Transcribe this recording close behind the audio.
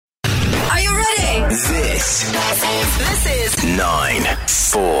This is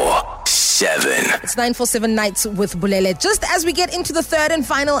 947. It's 947 Nights with Bulele. Just as we get into the third and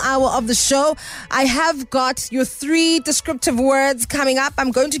final hour of the show, I have got your 3 descriptive words coming up.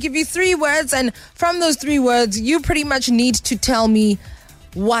 I'm going to give you 3 words, and from those 3 words, you pretty much need to tell me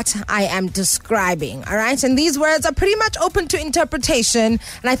what I am describing, all right? And these words are pretty much open to interpretation,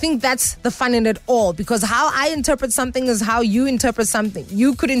 and I think that's the fun in it all, because how I interpret something is how you interpret something.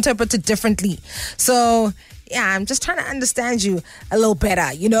 You could interpret it differently. So yeah, I'm just trying to understand you a little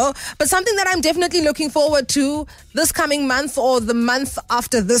better, you know? But something that I'm definitely looking forward to this coming month or the month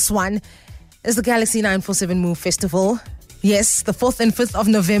after this one is the Galaxy 947 Move Festival. Yes, the 4th and 5th of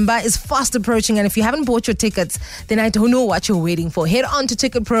November is fast approaching, and if you haven't bought your tickets, then I don't know what you're waiting for. Head on to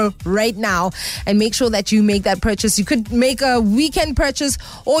Ticket Pro right now and make sure that you make that purchase. You could make a weekend purchase,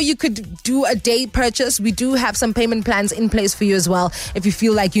 or you could do a day purchase. We do have some payment plans in place for you as well. If you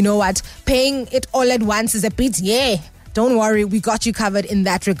feel like, you know what, paying it all at once is a bit, don't worry, we got you covered in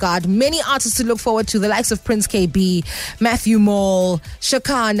that regard. Many artists to look forward to, the likes of Prince KB, Matthew Mole,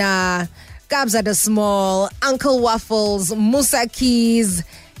 Shakana, Kabza De Small, Uncle Waffles, Musa Keys,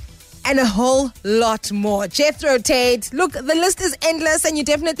 and a whole lot more. Jethro Tate. Look, the list is endless, and you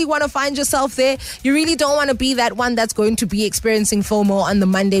definitely want to find yourself there. You really don't want to be that one that's going to be experiencing FOMO on the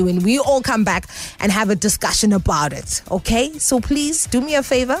Monday when we all come back and have a discussion about it. Okay? So please do me a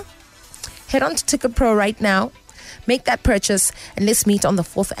favor. Head on to Ticket Pro right now. Make that purchase, and let's meet on the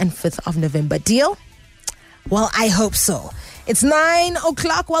 4th and 5th of November. Deal? Well, I hope so. It's 9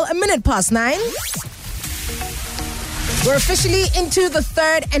 o'clock, a minute past 9. We're officially into the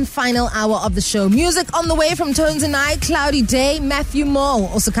third and final hour of the show. Music on the way from Tones and I, Cloudy Day, Matthew Mole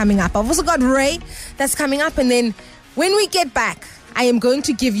also coming up. I've also got Ray that's coming up. And then when we get back, I am going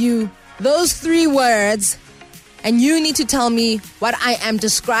to give you those 3 words, and you need to tell me what I am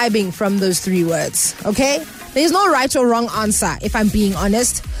describing from those 3 words, okay? There's no right or wrong answer, if I'm being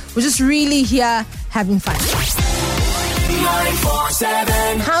honest. We're just really here having fun.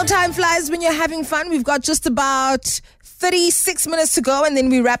 947. How time flies when you're having fun. We've got just about 36 minutes to go, and then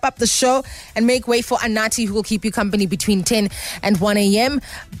we wrap up the show and make way for Anati, who will keep you company between 10 and 1 a.m.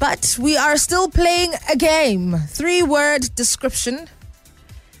 But we are still playing a game. 3-word description.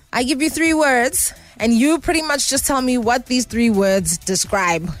 I give you 3 words, and you pretty much just tell me what these 3 words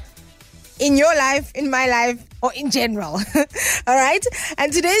describe. In your life, in my life, or in general. All right?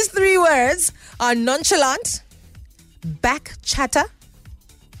 And today's 3 words are nonchalant, back chatter,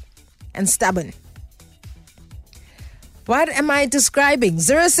 and stubborn. What am I describing?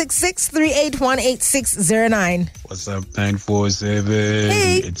 066-381-8609. What's up, 947?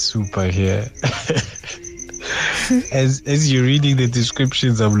 Hey. It's Super here. As you're reading the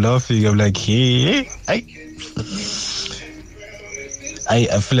descriptions, I'm laughing. I'm like, hey,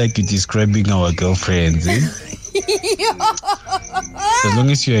 I feel like you're describing our girlfriends. As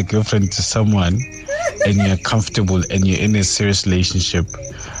long as you're a girlfriend to someone and you're comfortable and you're in a serious relationship,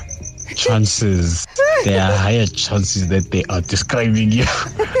 there are higher chances that they are describing you.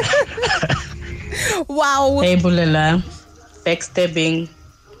 Wow. Hey, Bulela. Backstabbing.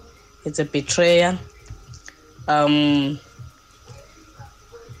 It's a betrayal.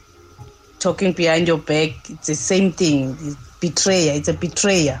 Talking behind your back. It's the same thing. Betrayer. It's a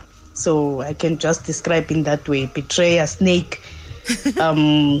betrayer. So I can just describe in that way. Betrayer, snake.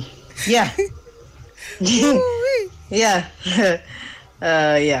 Yeah. Yeah.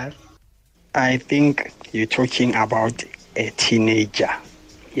 Yeah. I think you're talking about a teenager.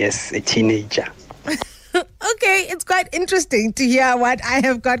 Yes, a teenager. Okay, it's quite interesting to hear what I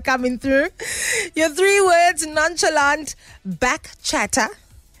have got coming through. Your 3 words, nonchalant, back chatter,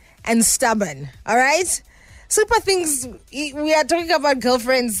 and stubborn. All right? Super things. We are talking about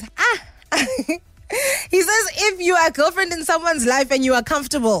girlfriends. He says if you are a girlfriend in someone's life and you are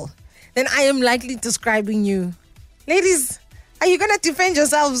comfortable, then I am likely describing you. Ladies, are you going to defend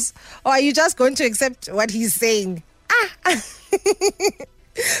yourselves, or are you just going to accept what he's saying?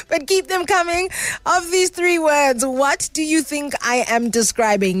 But keep them coming. Of these 3 words, what do you think I am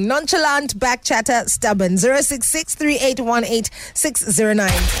describing? Nonchalant, back chatter, stubborn.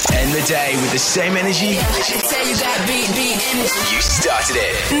 066-381-8609. End the day with the same energy. I can tell you that beat. You started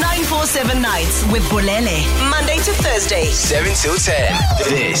it. 947 Nights with Bulele. Monday to Thursday. 7 till 10.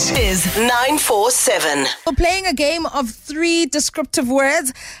 This is 947. We're playing a game of 3 descriptive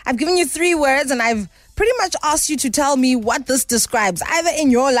words. I've given you 3 words, and I've pretty much asked you to tell me what this describes, either in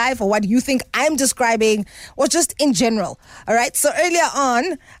your life or what you think I'm describing, or just in general. All right. So earlier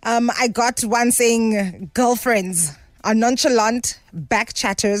on, I got one saying girlfriends. are nonchalant, back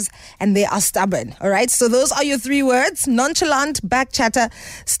chatters, and they are stubborn. All right. So those are your 3 words: nonchalant, back chatter,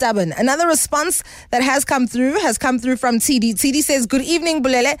 stubborn. Another response that has come through from TD. TD says, "Good evening,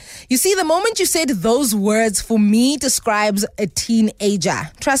 Bulele. You see, the moment you said those words for me describes a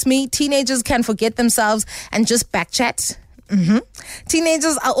teenager. Trust me, teenagers can forget themselves and just back chat."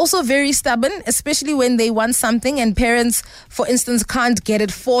 Teenagers are also very stubborn, especially when they want something and parents, for instance, can't get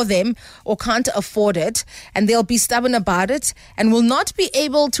it for them or can't afford it, and they'll be stubborn about it and will not be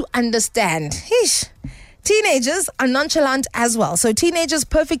able to understand. Teenagers are nonchalant as well. So teenagers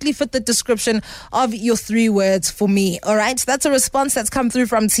perfectly fit the description of your 3 words for me. All right. That's a response that's come through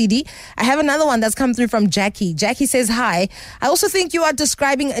from CD. I have another one that's come through from Jackie. Jackie says, "Hi. I also think you are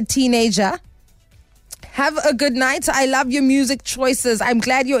describing a teenager. Have a good night. I love your music choices. I'm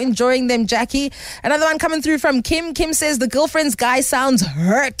glad you're enjoying them, Jackie." Another one coming through from Kim. Kim says, "The girlfriend's guy sounds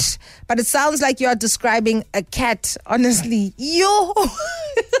hurt, but it sounds like you are describing a cat. Honestly, yo."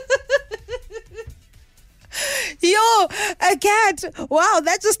 Yo, a cat. Wow,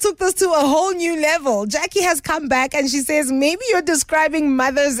 that just took us to a whole new level. Jackie has come back and she says, "Maybe you're describing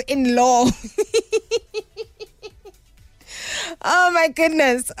mothers-in-law." Oh my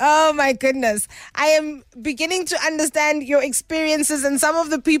goodness. I am beginning to understand your experiences and some of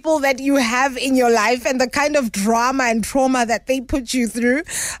the people that you have in your life and the kind of drama and trauma that they put you through.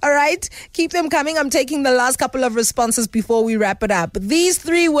 All right. Keep them coming. I'm taking the last couple of responses before we wrap it up. These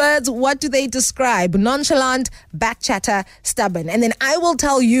 3 words, what do they describe? Nonchalant, back chatter, stubborn. And then I will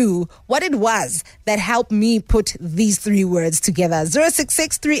tell you what it was that helped me put these 3 words together.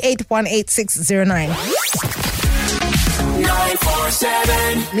 066 3818609.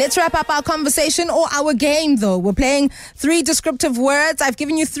 947. Let's wrap up our conversation or our game, though. We're playing 3 descriptive words. I've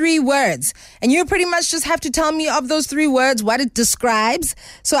given you 3 words, and you pretty much just have to tell me of those 3 words what it describes.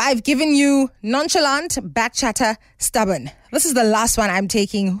 So I've given you nonchalant, back chatter, stubborn. This is the last one I'm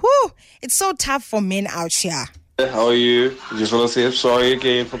taking. Whew, it's so tough for men out here. How are you? Just want to say sorry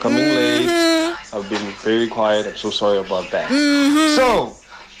again for coming late. I've been very quiet. I'm so sorry about that. So,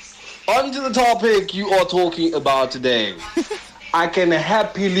 on to the topic you are talking about today. I can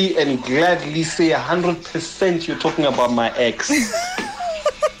happily and gladly say 100% you're talking about my ex.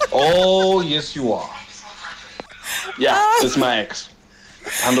 Oh, yes, you are. Yeah, it's my ex.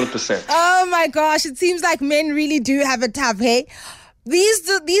 100%. Oh, my gosh. It seems like men really do have it tough, hey? These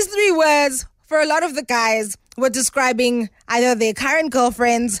 3 words, for a lot of the guys, were describing either their current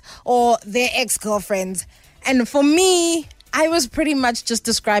girlfriends or their ex-girlfriends. And for me, I was pretty much just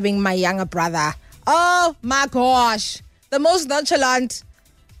describing my younger brother. Oh my gosh. The most nonchalant,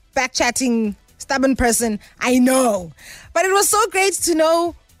 back-chatting, stubborn person I know. But it was so great to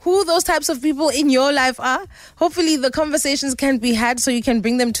know who those types of people in your life are. Hopefully the conversations can be had so you can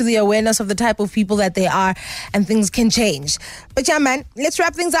bring them to the awareness of the type of people that they are and things can change. But yeah, man, let's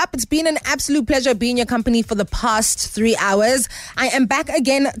wrap things up. It's been an absolute pleasure being your company for the past 3 hours. I am back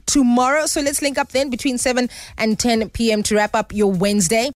again tomorrow, so let's link up then between 7 and 10 p.m. to wrap up your Wednesday.